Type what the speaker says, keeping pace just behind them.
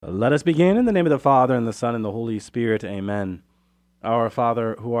Let us begin in the name of the Father, and the Son, and the Holy Spirit. Amen. Our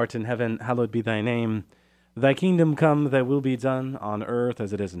Father, who art in heaven, hallowed be thy name. Thy kingdom come, thy will be done, on earth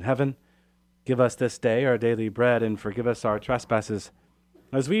as it is in heaven. Give us this day our daily bread, and forgive us our trespasses,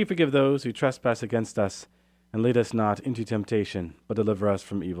 as we forgive those who trespass against us. And lead us not into temptation, but deliver us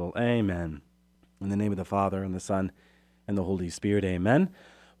from evil. Amen. In the name of the Father, and the Son, and the Holy Spirit. Amen.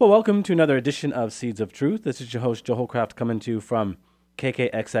 Well, welcome to another edition of Seeds of Truth. This is your host, Joel Craft, coming to you from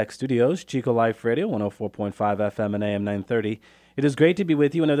KKXX Studios, Chico Life Radio, 104.5 FM and AM 930. It is great to be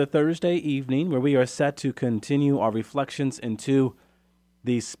with you another Thursday evening where we are set to continue our reflections into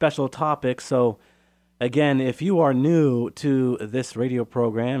these special topics. So, again, if you are new to this radio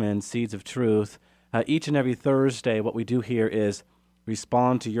program and Seeds of Truth, each and every Thursday, what we do here is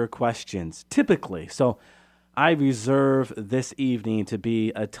respond to your questions, typically. So I reserve this evening to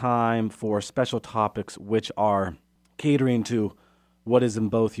be a time for special topics which are catering to what is in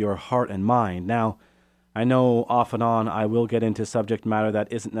both your heart and mind. Now, I know off and on I will get into subject matter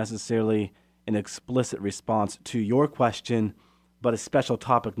that isn't necessarily an explicit response to your question, but a special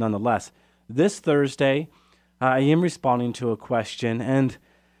topic nonetheless. This Thursday, I am responding to a question, and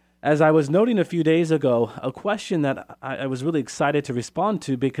as I was noting a few days ago, a question that I was really excited to respond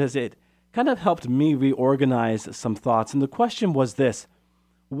to because it kind of helped me reorganize some thoughts. And the question was this: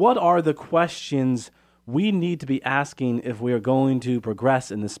 what are the questions we need to be asking if we are going to progress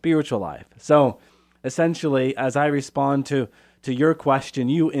in the spiritual life? So essentially, as I respond to your question,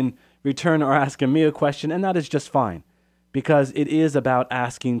 you in return are asking me a question, and that is just fine, because it is about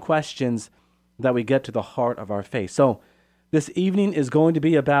asking questions that we get to the heart of our faith. So this evening is going to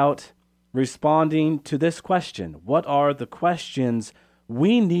be about responding to this question: what are the questions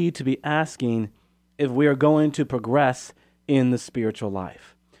we need to be asking if we are going to progress in the spiritual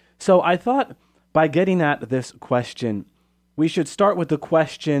life? So I thought by getting at this question, we should start with the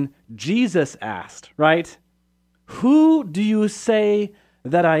question Jesus asked, right? Who do you say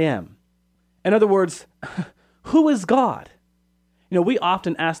that I am? In other words, who is God? You know, we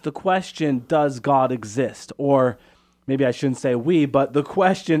often ask the question, does God exist? Or maybe I shouldn't say we, but the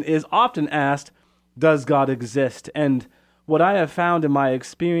question is often asked, does God exist? And what I have found in my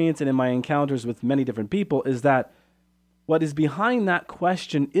experience and in my encounters with many different people is that what is behind that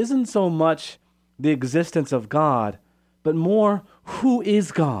question isn't so much the existence of God, but more, who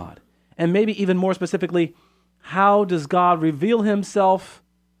is God? And maybe even more specifically, how does God reveal himself,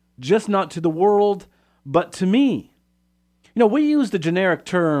 just not to the world, but to me? You know, we use the generic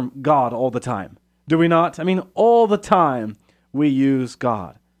term God all the time, do we not? I mean, all the time we use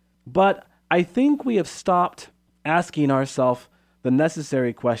God. But I think we have stopped asking ourselves the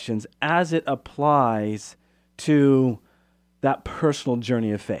necessary questions as it applies to that personal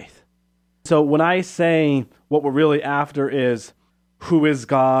journey of faith. So when I say what we're really after is who is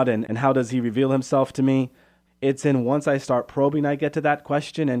God and how does he reveal himself to me, it's in once I start probing, I get to that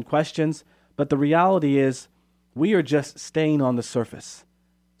question and questions. But the reality is we are just staying on the surface.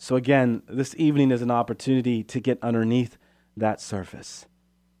 So again, this evening is an opportunity to get underneath that surface.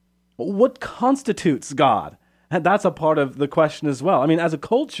 What constitutes God? And that's a part of the question as well. I mean, as a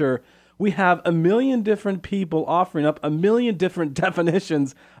culture, we have a million different people offering up a million different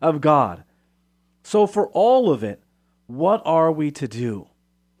definitions of God. So for all of it, what are we to do?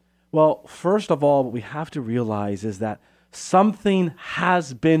 Well, first of all, what we have to realize is that something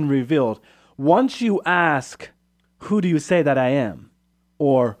has been revealed. Once you ask, who do you say that I am?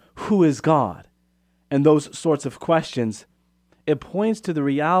 Or who is God? And those sorts of questions, it points to the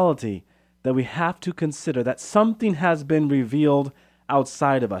reality that we have to consider that something has been revealed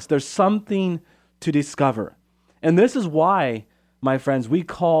outside of us. There's something to discover. And this is why, my friends, we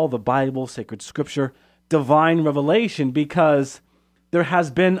call the Bible, sacred scripture, divine revelation, because there has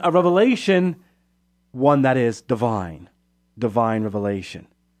been a revelation, one that is divine revelation.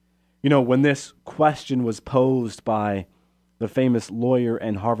 You know, when this question was posed by the famous lawyer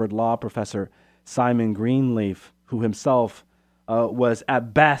and Harvard law professor Simon Greenleaf, who himself was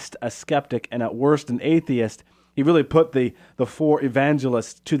at best a skeptic and at worst an atheist, he really put the four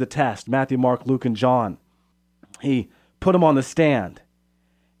evangelists to the test: Matthew, Mark, Luke, and John. He put them on the stand,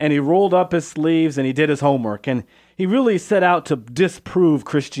 and he rolled up his sleeves and he did his homework, and he really set out to disprove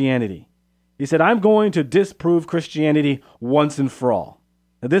Christianity. He said, I'm going to disprove Christianity once and for all.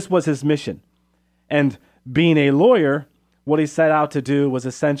 Now, this was his mission. And being a lawyer, what he set out to do was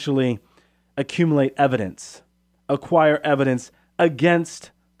essentially accumulate evidence, acquire evidence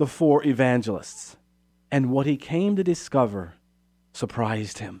against the four evangelists. And what he came to discover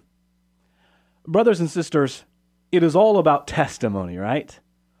surprised him. Brothers and sisters, it is all about testimony, right?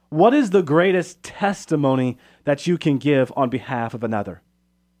 What is the greatest testimony that you can give on behalf of another?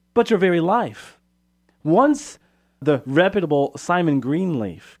 but your very life. Once the reputable Simon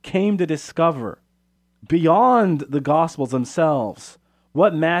Greenleaf came to discover, beyond the Gospels themselves,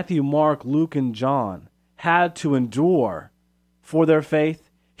 what Matthew, Mark, Luke, and John had to endure for their faith,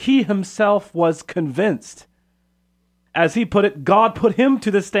 he himself was convinced. As he put it, God put him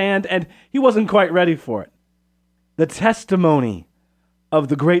to the stand, and he wasn't quite ready for it. The testimony of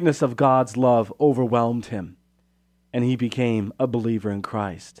the greatness of God's love overwhelmed him, and he became a believer in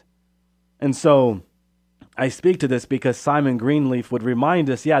Christ. And so, I speak to this because Simon Greenleaf would remind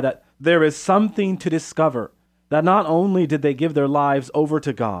us, that there is something to discover, that not only did they give their lives over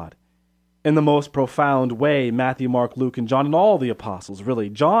to God in the most profound way, Matthew, Mark, Luke, and John, and all the apostles, really.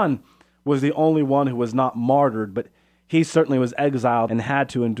 John was the only one who was not martyred, but he certainly was exiled and had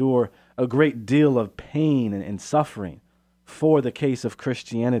to endure a great deal of pain and suffering for the case of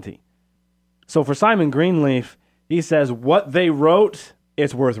Christianity. So for Simon Greenleaf, he says, what they wrote,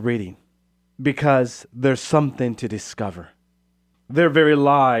 it's worth reading, because there's something to discover. Their very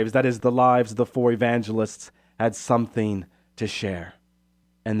lives, that is the lives of the four evangelists, had something to share.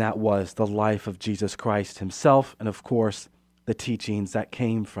 And that was the life of Jesus Christ himself, and of course, the teachings that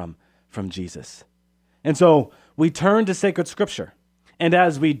came from Jesus. And so we turn to sacred scripture. And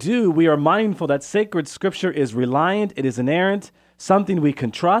as we do, we are mindful that sacred scripture is reliant, it is inerrant, something we can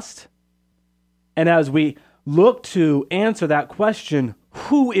trust. And as we look to answer that question,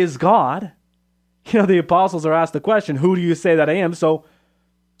 who is God? The apostles are asked the question, who do you say that I am? So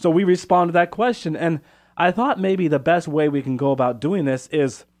we respond to that question. And I thought maybe the best way we can go about doing this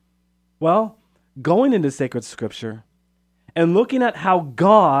is, going into sacred scripture and looking at how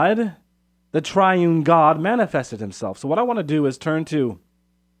God, the triune God, manifested himself. So what I want to do is turn to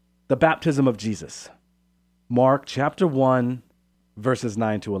the baptism of Jesus. Mark chapter 1, verses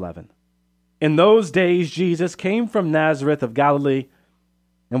 9 to 11. In those days, Jesus came from Nazareth of Galilee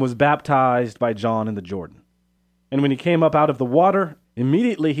and was baptized by John in the Jordan. And when he came up out of the water,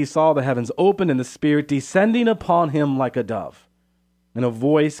 immediately he saw the heavens open and the Spirit descending upon him like a dove. And a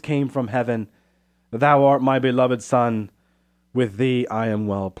voice came from heaven, "Thou art my beloved Son, with thee I am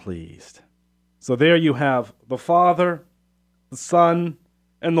well pleased." So there you have the Father, the Son,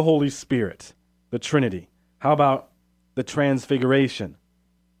 and the Holy Spirit, the Trinity. How about the Transfiguration?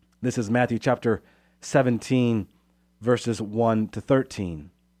 This is Matthew chapter 17, verses 1 to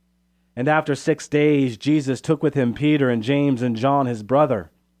 13. And after 6 days, Jesus took with him Peter and James and John his brother,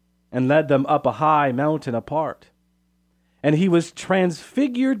 and led them up a high mountain apart. And he was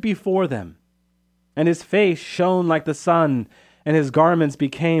transfigured before them, and his face shone like the sun, and his garments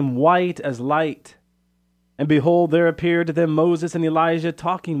became white as light. And behold, there appeared to them Moses and Elijah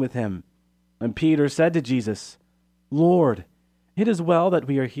talking with him. And Peter said to Jesus, "Lord, it is well that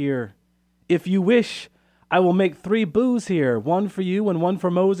we are here. If you wish, I will make 3 booths here, one for you and one for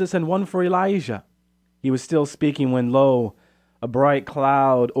Moses and one for Elijah." He was still speaking when, lo, a bright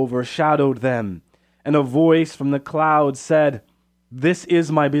cloud overshadowed them, and a voice from the cloud said, "This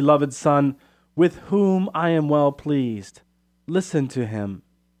is my beloved Son, with whom I am well pleased. Listen to him."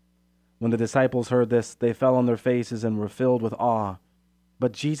 When the disciples heard this, they fell on their faces and were filled with awe.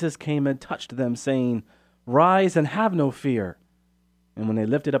 But Jesus came and touched them, saying, "Rise and have no fear." And when they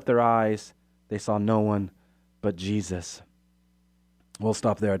lifted up their eyes, they saw no one but Jesus. We'll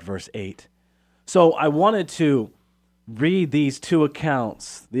stop there at verse 8. So I wanted to read these 2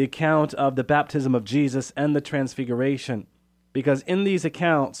 accounts, the account of the baptism of Jesus and the Transfiguration, because in these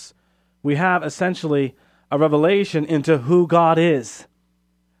accounts, we have essentially a revelation into who God is.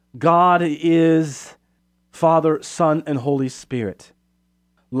 God is Father, Son, and Holy Spirit.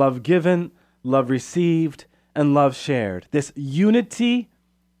 Love given, love received, and love shared. This unity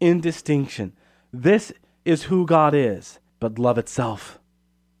in distinction. This is who God is, but love itself.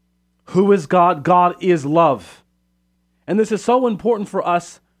 Who is God? God is love. And this is so important for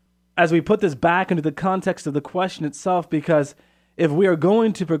us as we put this back into the context of the question itself, because if we are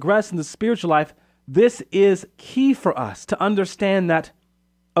going to progress in the spiritual life, this is key for us to understand that,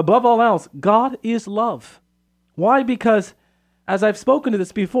 above all else, God is love. Why? Because, as I've spoken to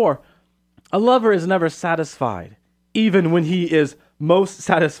this before, a lover is never satisfied, even when he is most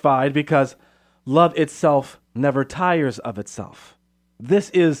satisfied, because love itself never tires of itself. This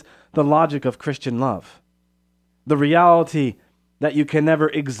is the logic of Christian love. The reality that you can never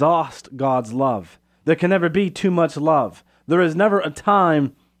exhaust God's love. There can never be too much love. There is never a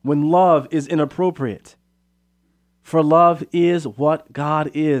time when love is inappropriate. For love is what God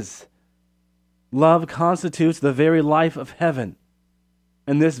is. Love constitutes the very life of heaven.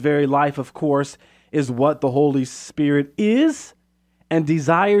 And this very life, of course, is what the Holy Spirit is and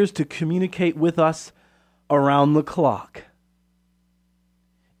desires to communicate with us around the clock.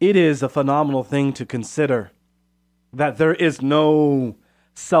 it is a phenomenal thing to consider that there is no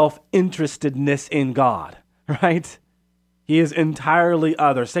self-interestedness in God, right? He is entirely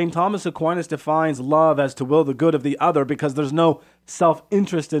other. St. Thomas Aquinas defines love as to will the good of the other because there's no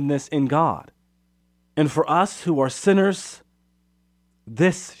self-interestedness in God. And for us who are sinners,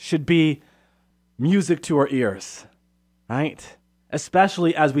 this should be music to our ears, right?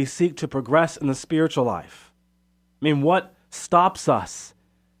 Especially as we seek to progress in the spiritual life. I mean, what stops us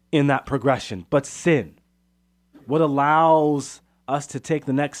in that progression but sin? What allows us to take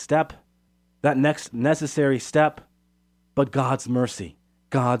the next step, that next necessary step, but God's mercy,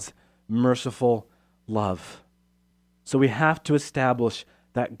 God's merciful love. So we have to establish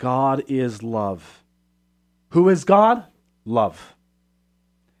that God is love. Who is God? Love.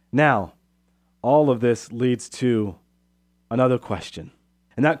 Now, all of this leads to another question.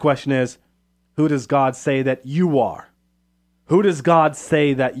 And that question is, who does God say that you are? Who does God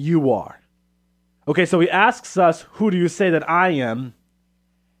say that you are? Okay, so he asks us, who do you say that I am?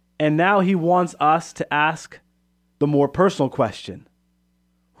 And now he wants us to ask the more personal question.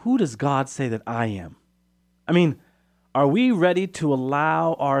 Who does God say that I am? I mean, are we ready to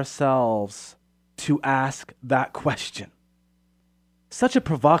allow ourselves to ask that question? Such a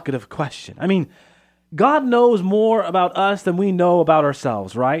provocative question. I mean, God knows more about us than we know about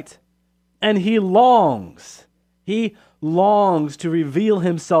ourselves, right? And he longs to reveal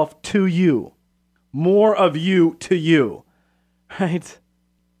himself to you, more of you to you, right?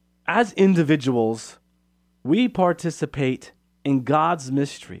 As individuals, we participate in God's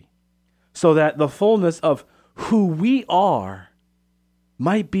mystery so that the fullness of who we are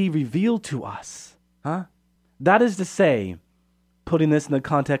might be revealed to us. That is to say, putting this in the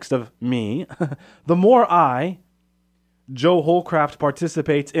context of me, the more I, Joe Holcraft,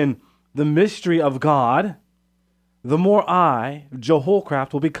 participates in the mystery of God, the more I, Joe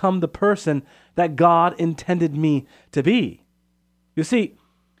Holcraft, will become the person that God intended me to be. You see,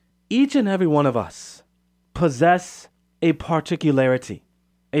 each and every one of us possess a particularity,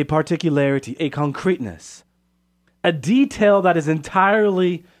 a concreteness, a detail that is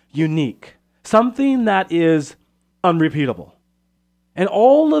entirely unique, something that is unrepeatable. And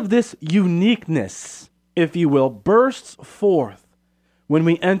all of this uniqueness, if you will, bursts forth when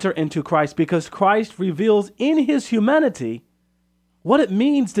we enter into Christ, because Christ reveals in his humanity what it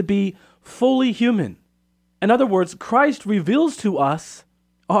means to be fully human. In other words, Christ reveals to us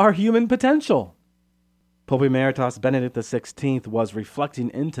our human potential. Pope Emeritus Benedict XVI was reflecting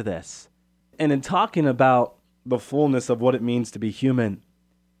into this. And in talking about the fullness of what it means to be human,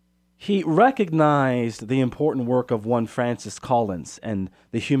 he recognized the important work of one Francis Collins and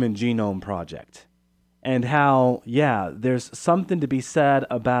the Human Genome Project. And how, there's something to be said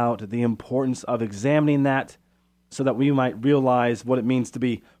about the importance of examining that so that we might realize what it means to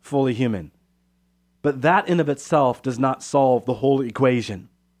be fully human. But that in of itself does not solve the whole equation,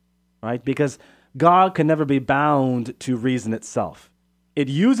 right? Because God can never be bound to reason itself. It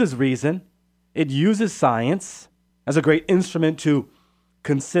uses reason, it uses science as a great instrument to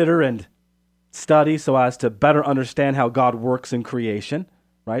consider and study so as to better understand how God works in creation,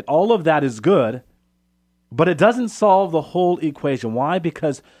 right? All of that is good, but it doesn't solve the whole equation. Why?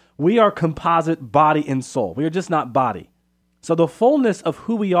 Because we are composite body and soul. We are just not body. So the fullness of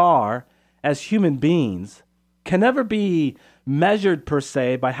who we are as human beings can never be measured per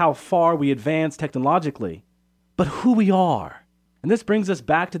se by how far we advance technologically, but who we are. And this brings us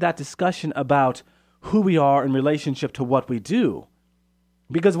back to that discussion about who we are in relationship to what we do.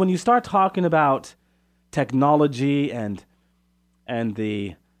 Because when you start talking about technology and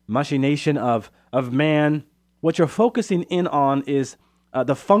the machination of man, what you're focusing in on is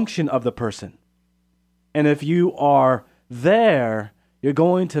the function of the person. And if you are there, you're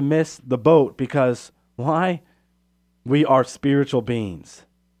going to miss the boat because, why? We are spiritual beings.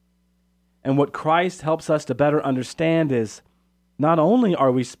 And what Christ helps us to better understand is not only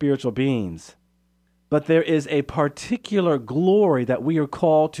are we spiritual beings, but there is a particular glory that we are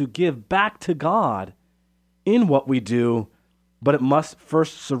called to give back to God in what we do, but it must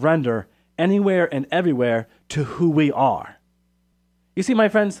first surrender anywhere and everywhere to who we are. You see, my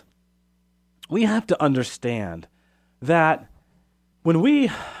friends, we have to understand that when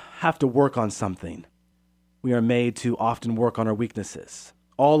we have to work on something, we are made to often work on our weaknesses.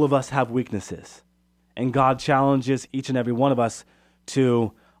 All of us have weaknesses, and God challenges each and every one of us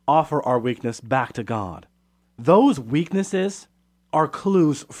to offer our weakness back to God. Those weaknesses are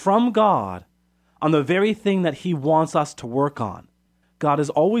clues from God on the very thing that He wants us to work on. God is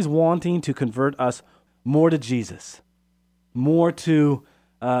always wanting to convert us more to Jesus, more to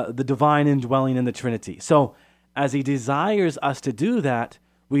the divine indwelling in the Trinity. So as He desires us to do that,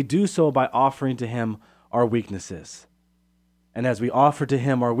 We do so by offering to him our weaknesses. And as we offer to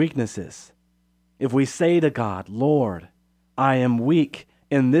him our weaknesses, if we say to God, Lord, I am weak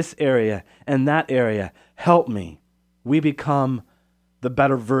in this area and that area, help me, we become the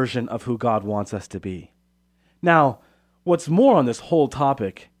better version of who God wants us to be. Now, what's more on this whole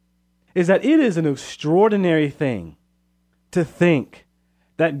topic is that it is an extraordinary thing to think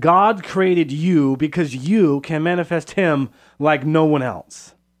that God created you because you can manifest him like no one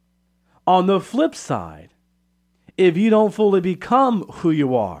else. On the flip side, if you don't fully become who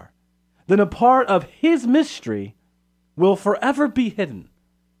you are, then a part of his mystery will forever be hidden.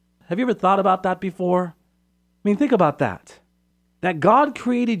 Have you ever thought about that before? I mean, think about that. That God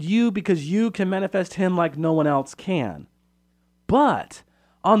created you because you can manifest him like no one else can. But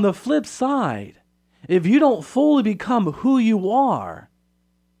on the flip side, if you don't fully become who you are,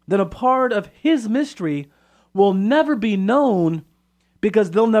 then a part of his mystery will never be known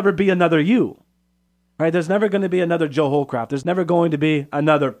because there'll never be another you. Right? There's never going to be another Joe Holcraft. There's never going to be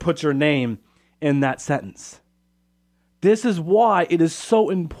another put your name in that sentence. This is why it is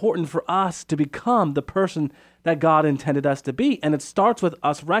so important for us to become the person that God intended us to be. And it starts with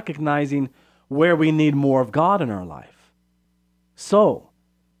us recognizing where we need more of God in our life. So,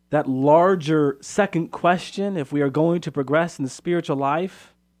 that larger second question, if we are going to progress in the spiritual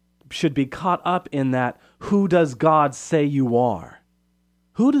life, should be caught up in that, who does God say you are?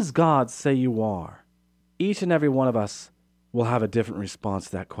 Who does God say you are? Each and every one of us will have a different response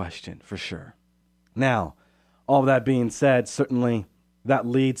to that question, for sure. Now, all that being said, certainly that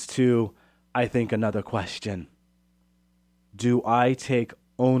leads to, I think, another question. Do I take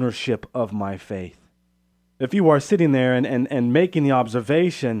ownership of my faith? If you are sitting there and making the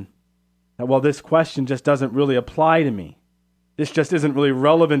observation that, well, this question just doesn't really apply to me, this just isn't really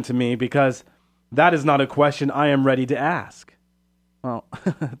relevant to me because that is not a question I am ready to ask. Well,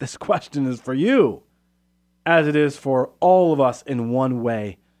 this question is for you, as it is for all of us in one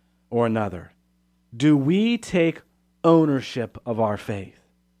way or another. Do we take ownership of our faith?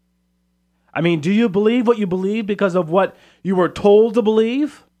 I mean, do you believe what you believe because of what you were told to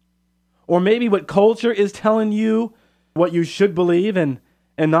believe? Or maybe what culture is telling you what you should believe and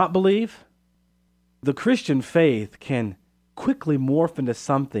not believe? The Christian faith can quickly morph into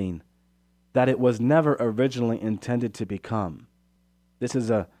something that it was never originally intended to become. This is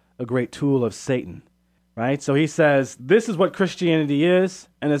a great tool of Satan, right? So he says, this is what Christianity is,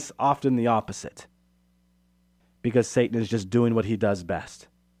 and it's often the opposite. Because Satan is just doing what he does best.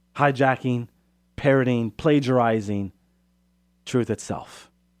 Hijacking, parroting, plagiarizing truth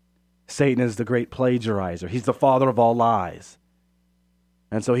itself. Satan is the great plagiarizer. He's the father of all lies.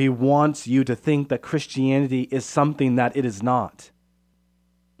 And so he wants you to think that Christianity is something that it is not.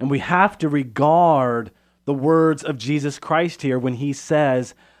 And we have to regard the words of Jesus Christ here when he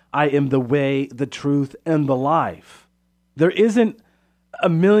says, I am the way, the truth, and the life. There isn't a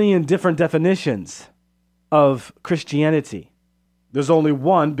million different definitions of Christianity. There's only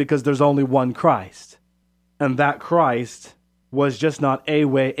one because there's only one Christ. And that Christ was just not a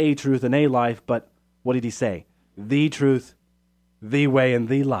way, a truth, and a life, but what did he say? The truth, the way, and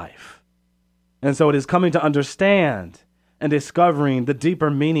the life. And so it is coming to understand and discovering the deeper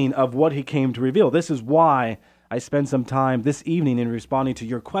meaning of what he came to reveal. This is why I spent some time this evening in responding to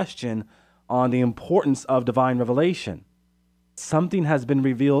your question on the importance of divine revelation. Something has been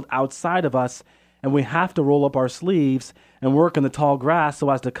revealed outside of us, and we have to roll up our sleeves and work in the tall grass so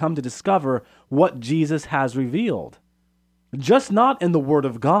as to come to discover what Jesus has revealed. Just not in the Word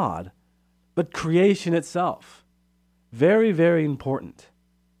of God, but creation itself. Very, very important.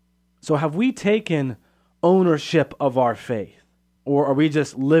 So have we taken ownership of our faith? Or are we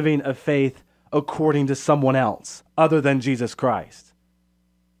just living a faith according to someone else other than Jesus Christ?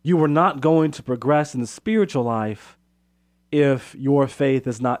 You are not going to progress in the spiritual life if your faith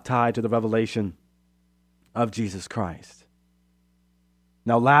is not tied to the revelation of Jesus Christ.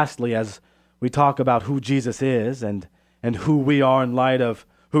 Now, lastly, as we talk about who Jesus is and who we are in light of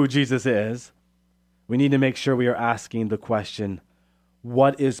who Jesus is, we need to make sure we are asking the question,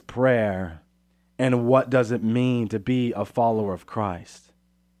 what is prayer and what does it mean to be a follower of Christ?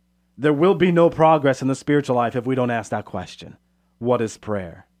 There will be no progress in the spiritual life if we don't ask that question. What is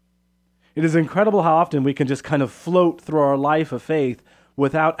prayer? It is incredible how often we can just kind of float through our life of faith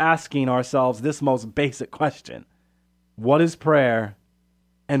without asking ourselves this most basic question. What is prayer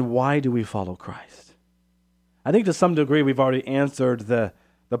and why do we follow Christ? I think to some degree we've already answered the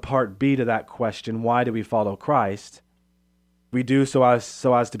part B to that question, why do we follow Christ? We do so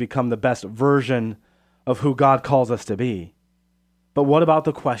as to become the best version of who God calls us to be. But what about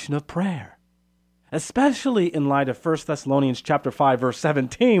the question of prayer? especially in light of 1 Thessalonians chapter 5, verse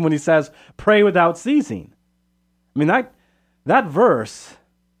 17, when he says, pray without ceasing. I mean, that verse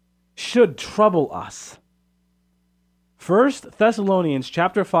should trouble us. 1 Thessalonians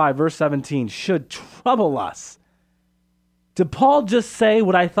chapter 5, verse 17 should trouble us. Did Paul just say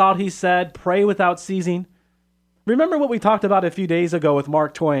what I thought he said, pray without ceasing? Remember what we talked about a few days ago with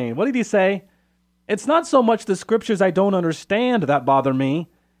Mark Twain. What did he say? It's not so much the scriptures I don't understand that bother me,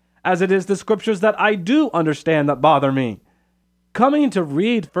 as it is the scriptures that I do understand that bother me. Coming to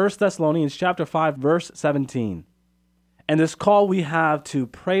read 1 Thessalonians chapter 5, verse 17, and this call we have to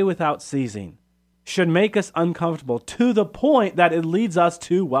pray without ceasing should make us uncomfortable to the point that it leads us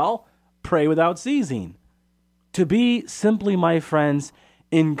to, well, pray without ceasing. To be simply, my friends,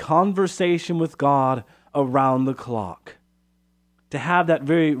 in conversation with God around the clock. To have that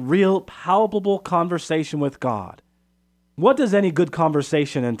very real, palpable conversation with God. What does any good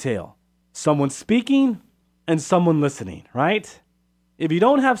conversation entail? Someone speaking and someone listening, right? If you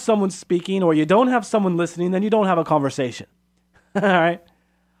don't have someone speaking or you don't have someone listening, then you don't have a conversation. All right?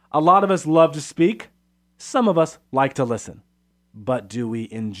 A lot of us love to speak. Some of us like to listen. But do we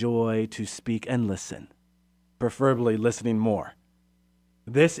enjoy to speak and listen? Preferably listening more.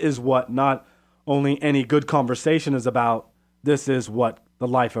 This is what not only any good conversation is about, this is what the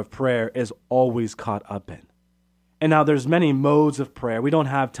life of prayer is always caught up in. And now there's many modes of prayer. We don't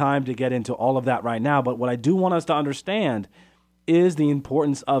have time to get into all of that right now, but what I do want us to understand is the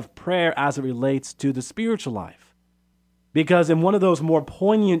importance of prayer as it relates to the spiritual life. Because in one of those more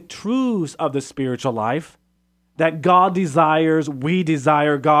poignant truths of the spiritual life, that God desires, we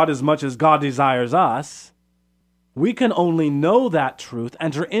desire God as much as God desires us, we can only know that truth,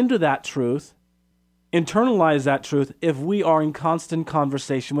 enter into that truth, internalize that truth if we are in constant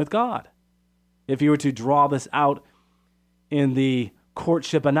conversation with God. If you were to draw this out in the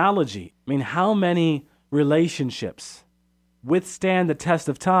courtship analogy, I mean, how many relationships withstand the test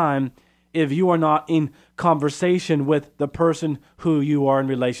of time if you are not in conversation with the person who you are in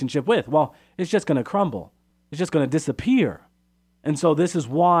relationship with? Well, it's just going to crumble. It's just going to disappear. And so this is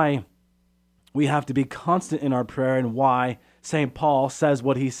why we have to be constant in our prayer and why St. Paul says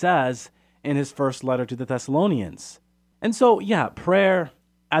what he says in his first letter to the Thessalonians. And so, prayer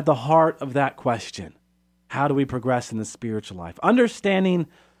at the heart of that question. How do we progress in the spiritual life? Understanding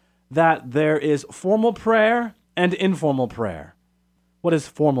that there is formal prayer and informal prayer. What is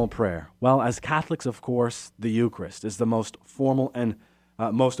formal prayer? Well, as Catholics, of course, the Eucharist is the most formal and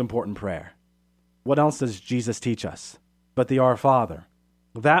most important prayer. What else does Jesus teach us but the Our Father?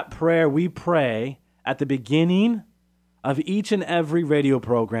 That prayer we pray at the beginning of each and every radio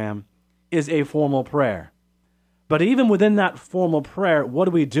program is a formal prayer. But even within that formal prayer, what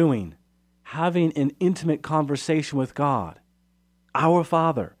are we doing? Having an intimate conversation with God. Our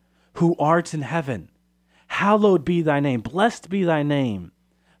Father, who art in heaven, hallowed be thy name. Blessed be thy name.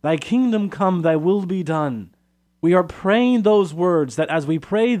 Thy kingdom come, thy will be done. We are praying those words that as we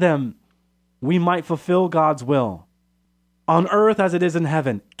pray them, we might fulfill God's will. On earth as it is in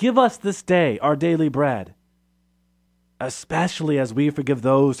heaven, give us this day our daily bread, especially as we forgive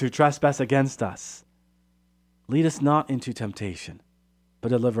those who trespass against us. Lead us not into temptation, but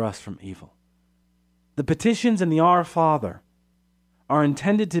deliver us from evil. The petitions in the Our Father are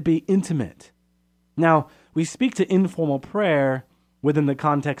intended to be intimate. Now, we speak to informal prayer within the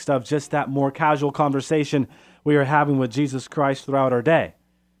context of just that more casual conversation we are having with Jesus Christ throughout our day.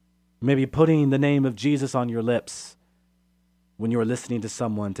 Maybe putting the name of Jesus on your lips when you're listening to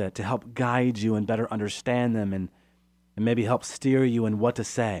someone to help guide you and better understand them and maybe help steer you in what to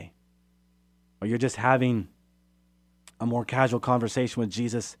say. Or you're just having a more casual conversation with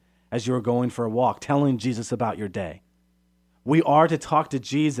Jesus as you're going for a walk, telling Jesus about your day. We are to talk to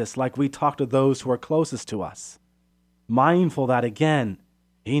Jesus like we talk to those who are closest to us, mindful that, again,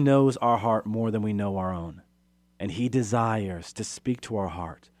 he knows our heart more than we know our own, and he desires to speak to our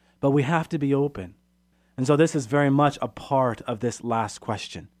heart. But we have to be open. And so this is very much a part of this last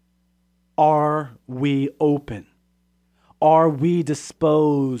question. Are we open? Are we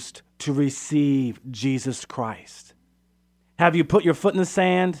disposed to receive Jesus Christ? Have you put your foot in the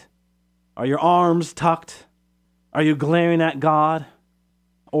sand? Are your arms tucked? Are you glaring at God?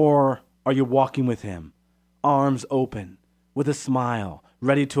 Or are you walking with him, arms open, with a smile,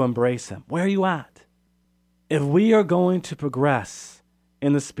 ready to embrace him? Where are you at? If we are going to progress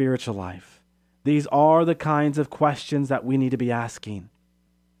in the spiritual life, these are the kinds of questions that we need to be asking.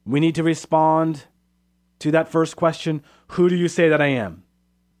 We need to respond to that first question, who do you say that I am?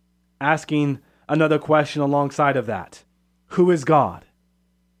 Asking another question alongside of that, who is God?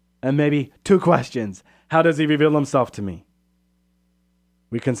 And maybe two questions, how does he reveal himself to me?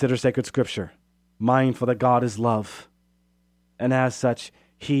 We consider sacred scripture. mindful that God is love, and as such,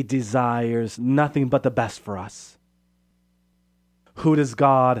 he desires nothing but the best for us. Who does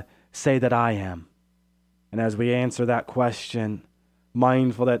God say that I am? And as we answer that question,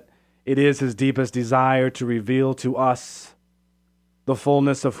 mindful that it is his deepest desire to reveal to us the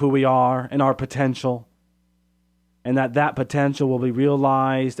fullness of who we are and our potential, and that potential will be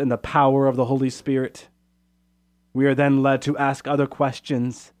realized in the power of the Holy Spirit. We are then led to ask other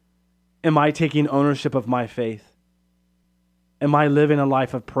questions. Am I taking ownership of my faith? Am I living a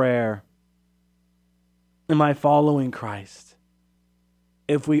life of prayer? Am I following Christ?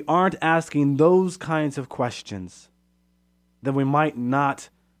 If we aren't asking those kinds of questions, then we might not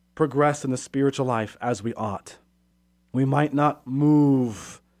progress in the spiritual life as we ought. We might not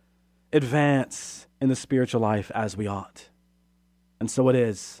advance in the spiritual life as we ought. And so it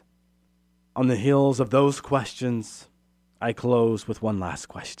is. On the heels of those questions, I close with one last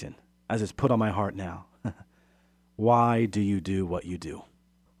question, as it's put on my heart now. Why do you do what you do?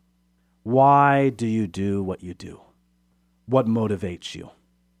 Why do you do what you do? What motivates you?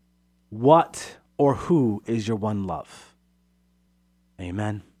 What or who is your one love?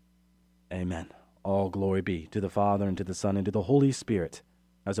 Amen. Amen. All glory be to the Father, and to the Son, and to the Holy Spirit,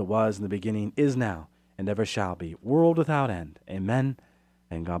 as it was in the beginning, is now, and ever shall be, world without end. Amen.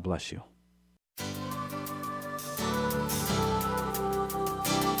 And God bless you.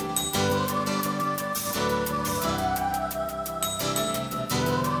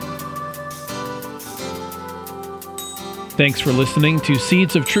 Thanks for listening to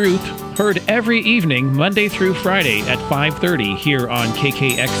Seeds of Truth, heard every evening, Monday through Friday at 5:30 here on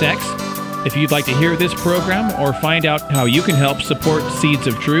KKXX. If you'd like to hear this program or find out how you can help support Seeds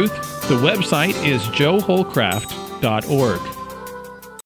of Truth, the website is joeholcraft.org.